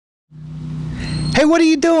Hey, what are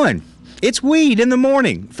you doing? It's Weed in the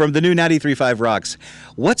Morning from the new 93.5 Rocks.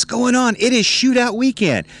 What's going on? It is Shootout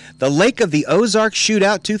Weekend. The Lake of the Ozarks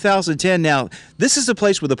Shootout 2010. Now, this is the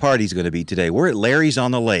place where the party's going to be today. We're at Larry's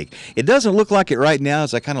on the Lake. It doesn't look like it right now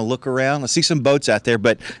as I kind of look around. I see some boats out there,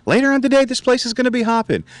 but later on today, this place is going to be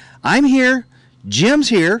hopping. I'm here. Jim's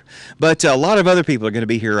here, but a lot of other people are going to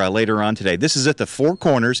be here later on today. This is at the Four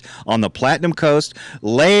Corners on the Platinum Coast.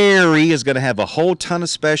 Larry is going to have a whole ton of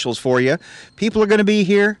specials for you. People are going to be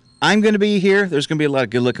here. I'm going to be here. There's going to be a lot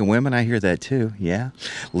of good-looking women. I hear that, too. Yeah.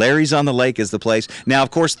 Larry's on the Lake is the place. Now,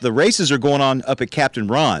 of course, the races are going on up at Captain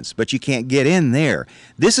Ron's, but you can't get in there.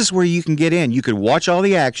 This is where you can get in. You can watch all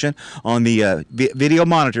the action on the video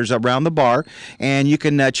monitors around the bar, and you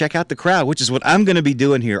can check out the crowd, which is what I'm going to be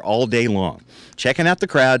doing here all day long. Checking out the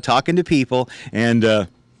crowd, talking to people, and the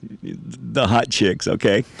hot chicks,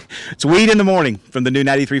 okay? It's Weed in the Morning from the new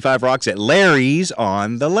 93.5 Rocks at Larry's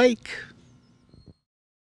on the Lake.